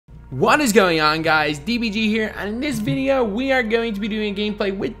What is going on, guys? DBG here, and in this video we are going to be doing a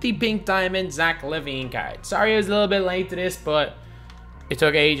gameplay with the pink diamond Zach Lavine card. Sorry I was a little bit late to this, but it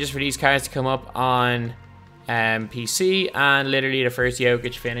took ages for these cards to come up on PC, and literally the first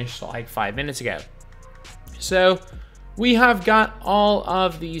Jokic finished like 5 minutes ago. So we have got all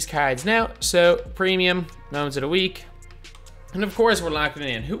of these cards now. So premium, moments of the week, and of course we're locking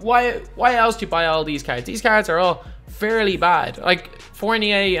it in. Why else do you buy all these cards? These cards are all fairly bad. Like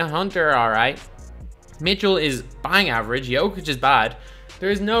Fournier and Hunter are alright. Mitchell is bang average. Jokic is bad.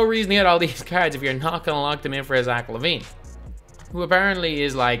 There's no reason to get all these cards if you're not going to lock them in for a Zach Lavine, who apparently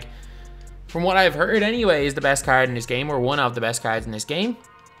is, like, from what I've heard anyway, is the best card in this game, or one of the best cards in this game.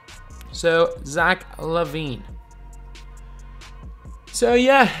 So Zach Lavine. So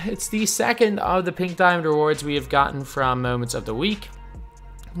yeah, it's the second of the pink diamond rewards we have gotten from moments of the week.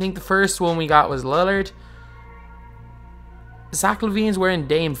 I think the first one we got was Lillard. Zach Lavine's wearing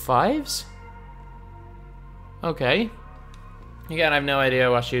Dame 5s? Okay. Again, I have no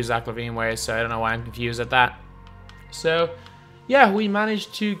idea what shoes Zach Lavine wears, so I don't know why I'm confused at that. So, yeah, we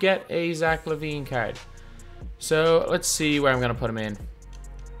managed to get a Zach Lavine card. So, let's see where I'm going to put him in.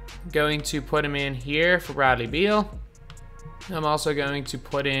 I'm going to put him in here for Bradley Beal. I'm also going to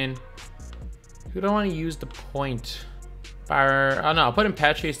put in... Who do I want to use the point? I'll put in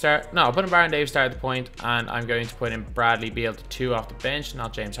Petrie start. No, I'll put in Baron Davis start at the point, and I'm going to put in Bradley Beal to 2 off the bench,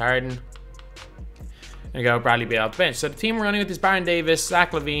 not James Harden. And go Bradley Beal off the bench. So the team we're running with is Baron Davis,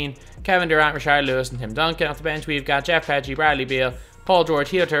 Zach Lavine, Kevin Durant, Rashard Lewis, and Tim Duncan. Off the bench, we've got Jeff Petrie, Bradley Beal, Paul George,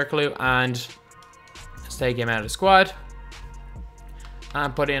 Hito Turkoglu, and let's take him out of the squad.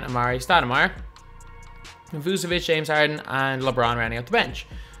 And put in Amari Stoudemire, Vucevic, James Harden, and LeBron running off the bench.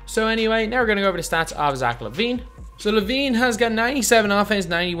 So anyway, now we're going to go over the stats of Zach Lavine. So Lavine has got 97 offense,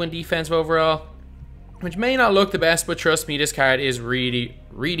 91 defense overall, which may not look the best, but trust me, this card is really,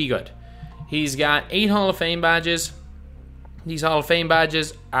 really good. He's got 8 Hall of Fame badges. These Hall of Fame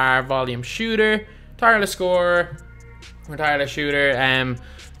badges are Volume Shooter, Tireless Scorer, or Tireless Shooter,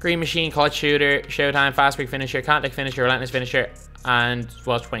 Green Machine, Clutch Shooter, Showtime, Fast Break Finisher, Contact Finisher, Relentless Finisher, and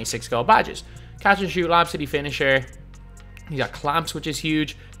well, 26 gold badges. Catch and Shoot, Lob City Finisher. He's got Clamps, which is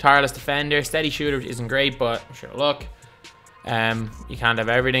huge. Tireless Defender, Steady Shooter, which isn't great, but sure, look. You can't have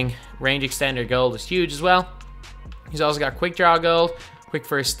everything. Range Extender Gold is huge as well. He's also got Quick Draw Gold, Quick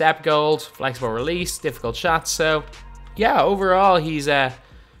First Step Gold, Flexible Release, Difficult Shots. So, yeah, overall, he's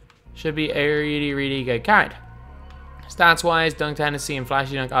should be a really, really good card. Stats-wise, Dunk Tendency and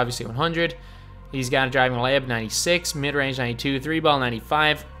Flashy Dunk, obviously 100. He's got a Driving Layup, 96. Mid-range, 92. 3-ball,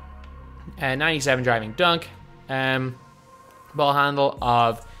 95. 97 Driving Dunk. Ball handle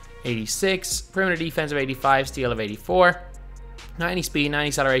of 86, perimeter defense of 85, steal of 84, 90 speed, 90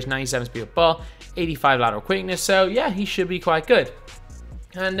 acceleration, 97 speed with ball, 85 lateral quickness. So yeah, he should be quite good.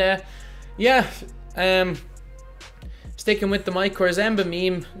 And yeah, sticking with the Mike Korzemba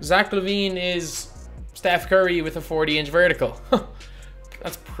meme, Zach Lavine is Steph Curry with a 40-inch vertical.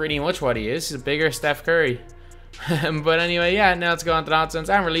 That's pretty much what he is. He's a bigger Steph Curry. But anyway, yeah, now let's go on to the hot zones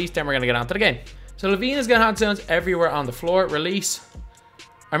and release, then we're going to get on to the game. So Lavine has got hot zones everywhere on the floor. Release.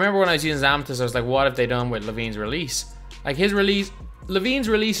 I remember when I was using Xamathus, I was like, what have they done with Lavine's release? Like his release, Lavine's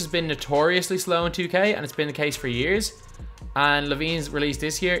release has been notoriously slow in 2K, and it's been the case for years. And Lavine's release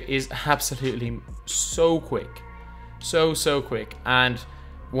this year is absolutely so quick. So quick. And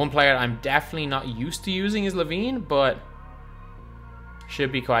one player I'm definitely not used to using is Lavine, but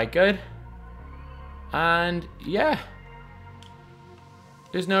should be quite good. And yeah,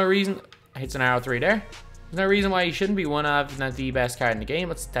 there's no reason. Hits an arrow 3 there. There's no reason why he shouldn't be one of, if not the best card in the game.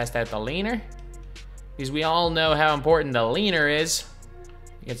 Let's test out the leaner, because we all know how important the leaner is.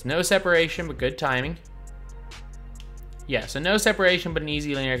 He gets no separation, but good timing. Yeah, so no separation, but an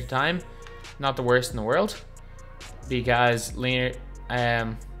easy leaner at a time. Not the worst in the world, because leaner,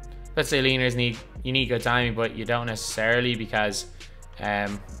 let's say leaners you need good timing, but you don't necessarily, because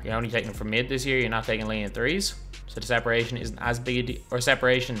you're only taking from mid this year. You're not taking leaner 3s, so the separation isn't as big a deal, or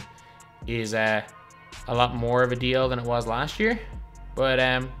separation is a lot more of a deal than it was last year. But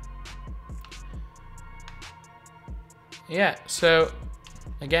yeah, so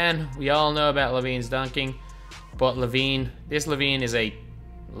again, we all know about Lavine's dunking, but this Lavine is a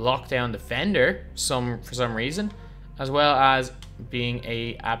lockdown defender for some reason, as well as being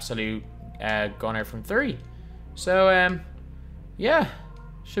a absolute gunner from 3. So yeah,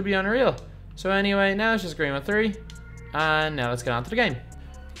 should be unreal. So anyway, now it's just green with 3, and now let's get on to the game.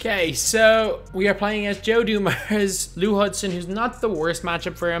 Okay, so we are playing against Joe Dumars, Lou Hudson, who's not the worst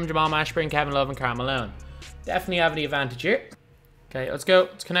matchup for him, Jamal Mashburn, Kevin Love, and Karl Malone. Definitely have the advantage here. Okay, let's go.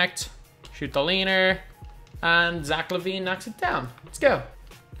 Let's connect. Shoot the leaner. And Zach Lavine knocks it down. Let's go.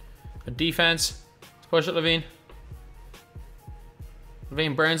 Good defense. Let's push it, Lavine.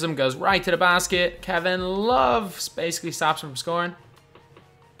 Lavine burns him, goes right to the basket. Kevin Love basically stops him from scoring.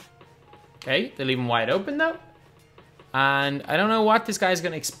 Okay, they leave him wide open though. And I don't know what this guy's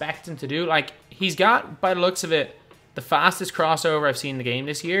going to expect him to do. Like, he's got, by the looks of it, the fastest crossover I've seen in the game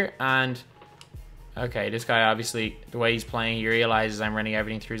this year. And, okay, this guy obviously, the way he's playing, he realizes I'm running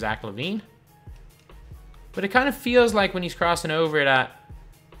everything through Zach Lavine. But it kind of feels like when he's crossing over that,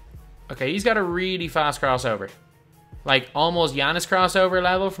 okay, he's got a really fast crossover. Like almost Giannis crossover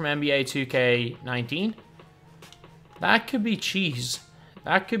level from NBA 2K19. That could be cheese.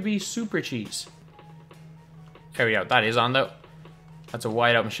 That could be super cheese. There we go. That is on though. That's a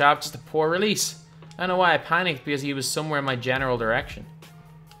wide open shot. Just a poor release. I don't know why I panicked, because he was somewhere in my general direction.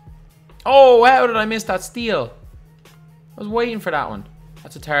 Oh, how did I miss that steal? I was waiting for that one.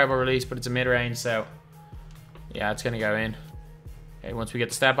 That's a terrible release, but it's a mid-range, so yeah, it's going to go in. Okay, once we get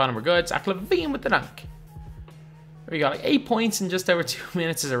the step on him, we're good. Zach Lavine with the dunk. We got like 8 points in just over 2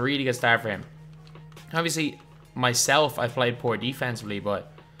 minutes is a really good start for him. Obviously, myself, I played poor defensively,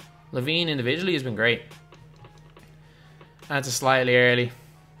 but Lavine individually has been great. That's a slightly early.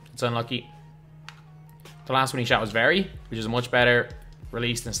 It's unlucky. The last one he shot was very, which is a much better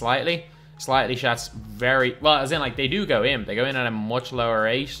release than slightly. Slightly shots very, well, as in like they do go in. They go in at a much lower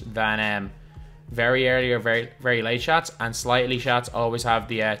rate than very early or very late shots, and slightly shots always have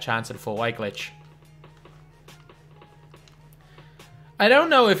the chance of the full white glitch. I don't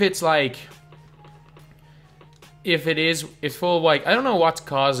know if it's like, if it's full white, I don't know what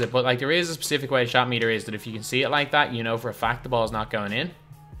caused it, but like there is a specific way the shot meter is that if you can see it like that, you know for a fact the ball is not going in.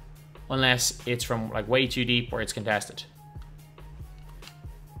 Unless it's from like way too deep or it's contested.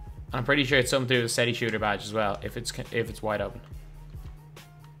 I'm pretty sure it's something to do with the steady shooter badge as well, if it's wide open.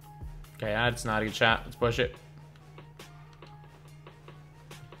 Okay, that's not a good shot. Let's push it.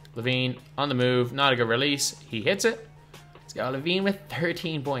 Lavine on the move, not a good release. He hits it. Let's go, Lavine with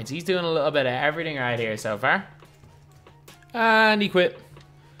 13 points. He's doing a little bit of everything right here so far. And he quit.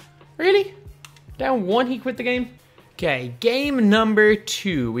 Really? Down one, he quit the game? Okay, game number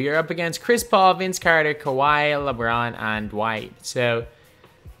 2. We are up against Chris Paul, Vince Carter, Kawhi, LeBron, and Dwight. So,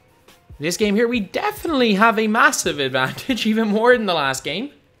 this game here, we definitely have a massive advantage, even more than the last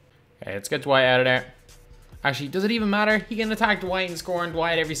game. Okay, let's get Dwight out of there. Actually, does it even matter? He can attack Dwight and score on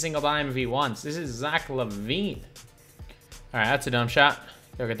Dwight every single time if he wants. This is Zach Lavine. Alright, that's a dumb shot.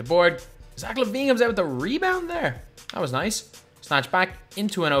 Go get the board. Zach Lavine comes out with the rebound there. That was nice. Snatch back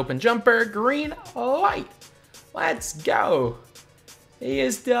into an open jumper. Green light. Let's go. He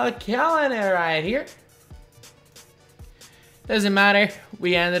is still killing it right here. Doesn't matter.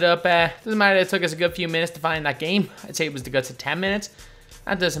 We ended up, doesn't matter it took us a good few minutes to find that game. I'd say it was the guts of 10 minutes.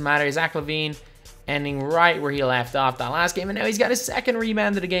 That doesn't matter. Zach Lavine ending right where he left off that last game. And now he's got his second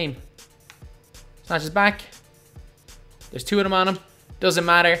rebound of the game. Snatches back. There's 2 of them on him. Doesn't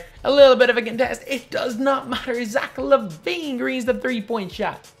matter. A little bit of a contest. It does not matter. Zach Lavine greens the 3-point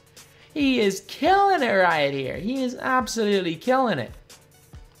shot. He is killing it right here. He is absolutely killing it.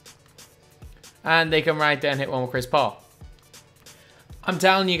 And they come right down and hit one with Chris Paul. I'm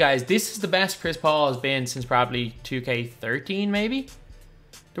telling you guys, this is the best Chris Paul has been since probably 2K13 maybe.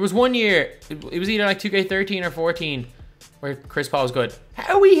 There was one year, it was either like 2K13 or 14 where Chris Paul was good.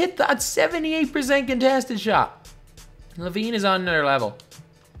 How he hit that 78% contested shot. Lavine is on another level.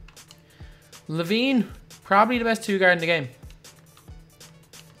 Lavine, probably the best 2-guard in the game.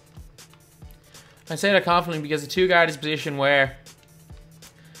 I say that confidently because the 2-guard is a position where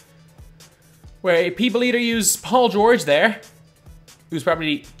people either use Paul George there, who's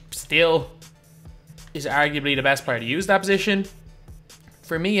probably still is arguably the best player to use that position.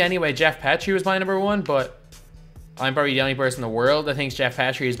 For me anyway, Jeff Petrie was my number 1, but I'm probably the only person in the world that thinks Jeff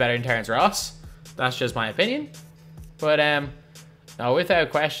Petrie is better than Terrence Ross. That's just my opinion. But no, without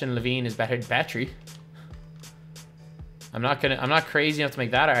question, Lavine is better than Petrie. I'm not crazy enough to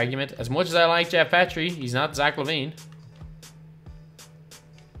make that argument. As much as I like Jeff Petrie, he's not Zach Lavine.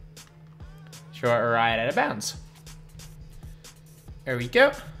 Short right out of bounds. There we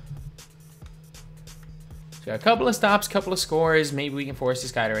go. So got a couple of stops, couple of scores. Maybe we can force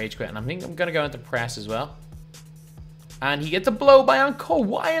this guy to rage quit. And I think I'm gonna go into press as well. And he gets a blow by on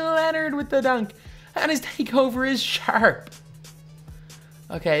Kawhi Leonard with the dunk. And his takeover is sharp.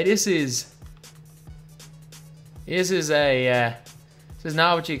 Okay, this is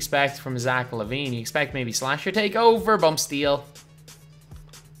not what you expect from Zach Lavine. You expect maybe slasher takeover, bump steal.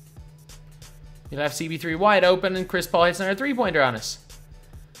 You left CB3 wide open, and Chris Paul hits another 3-pointer on us.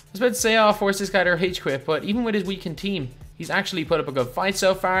 I was about to say, I'll force this guy to rage quit, but even with his weakened team, he's actually put up a good fight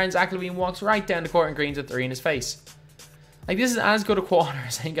so far, and Zach Lavine walks right down the court and greens a 3 in his face. Like, this is as good a quarter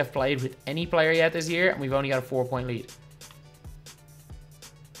as I think I've played with any player yet this year, and we've only got a 4-point lead.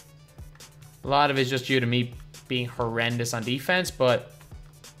 A lot of it is just due to me being horrendous on defense, but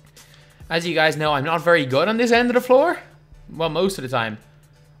as you guys know, I'm not very good on this end of the floor. Well, most of the time.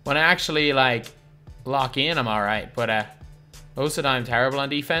 When I actually, like, lock in, I'm alright, but most of the time I'm terrible on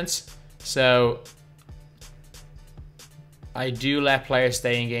defense. So I do let players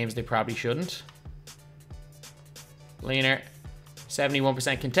stay in games they probably shouldn't. Leaner,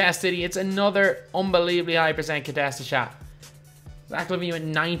 71% contested. It's another unbelievably high percent contested shot. Zach Lavine with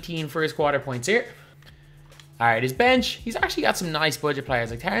 19 first quarter points here. Alright, his bench, he's actually got some nice budget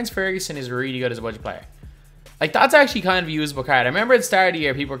players. Like, Terrence Ferguson is really good as a budget player. Like, that's actually kind of a usable card. I remember at the start of the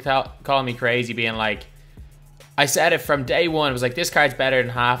year, people were calling me crazy, being like, I said it from day one, it was like, this card's better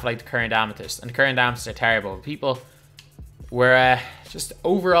than half like the current Amethyst. And the current Amethysts are terrible. People were just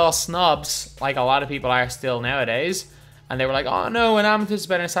overall snobs, like a lot of people are still nowadays. And they were like, oh no, an Amethyst is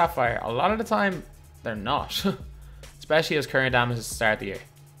better than Sapphire. A lot of the time, they're not. Especially as current Amethyst to start the year.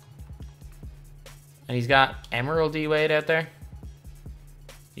 And he's got Emerald D-Wade out there.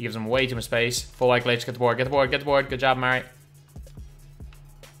 He gives him way too much space. Full white glitch, get the board, get the board, get the board. Good job, Mari.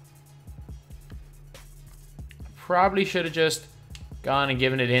 Probably should have just gone and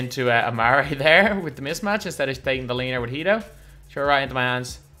given it into Amari there with the mismatch instead of taking the leaner with Hito. Throw right into my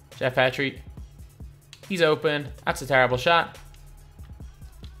hands. Jeff Petrie. He's open. That's a terrible shot.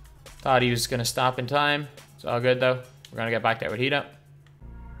 Thought he was going to stop in time. It's all good, though. We're going to get back there with Hito.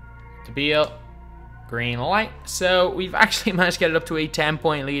 To Beal. Green light. So we've actually managed to get it up to a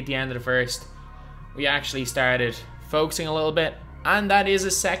 10-point lead at the end of the first. We actually started focusing a little bit. And that is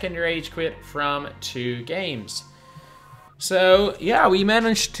a second rage quit from 2 games. So, yeah, we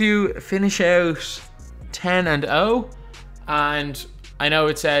managed to finish out 10-0. And I know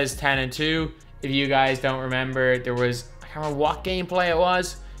it says 10-2. If you guys don't remember, there was, I can't remember what gameplay it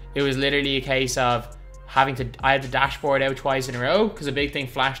was. It was literally a case of having to, I had the dashboard out twice in a row because a big thing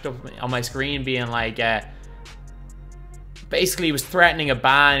flashed up on my screen being like, basically it was threatening a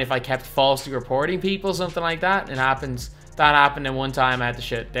ban if I kept falsely reporting people, something like that. It happens. That happened, and one time I had to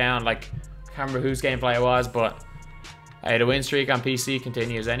shut down. Like, I can't remember whose gameplay it was, but I had a win streak on PC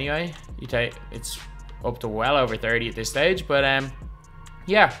continues anyway. It's up to well over 30 at this stage, but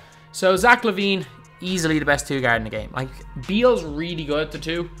yeah. So Zach Lavine, easily the best 2 guard in the game. Like, Beal's really good at the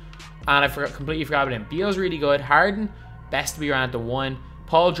 2, and I completely forgot about him. Beal's really good. Harden, best to be around the 1.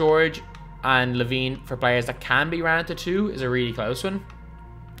 Paul George and Lavine for players that can be around the 2 is a really close one.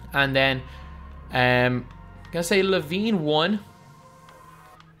 And then I'm gonna say Lavine 1,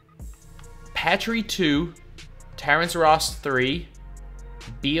 Petrie 2, Terrence Ross 3,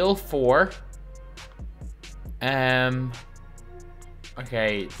 Beal 4.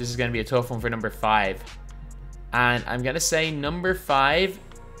 Okay, this is gonna be a tough one for number 5, and I'm gonna say number 5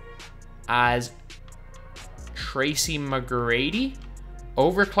 as Tracy McGrady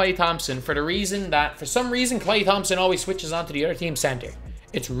over Klay Thompson for the reason that for some reason Klay Thompson always switches onto the other team's center.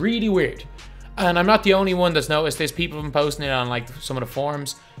 It's really weird. And I'm not the only one that's noticed this. People have been posting it on like some of the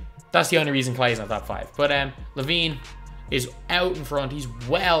forums. That's the only reason Clay's not top 5. But Lavine is out in front. He's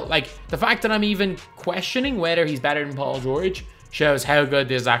well, like the fact that I'm even questioning whether he's better than Paul George shows how good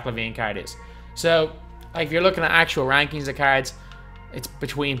this Zach Lavine card is. So, like, if you're looking at actual rankings of cards, it's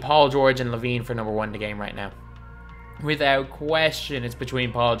between Paul George and Lavine for number 1 in the game right now. Without question, it's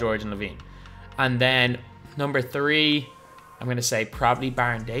between Paul George and Lavine. And then number 3, I'm gonna say probably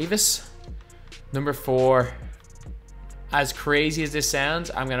Baron Davis. Number 4, as crazy as this sounds,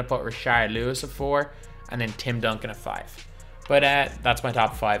 I'm going to put Rashard Lewis at 4 and then Tim Duncan at 5. But that's my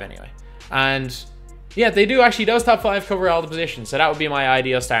top 5 anyway. And yeah, they do actually, those top 5 cover all the positions. So that would be my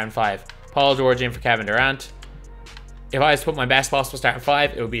ideal starting 5. Paul George in for Kevin Durant. If I was to put my best possible starting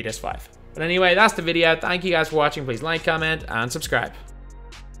 5, it would be this 5. But anyway, that's the video. Thank you guys for watching. Please like, comment, and subscribe.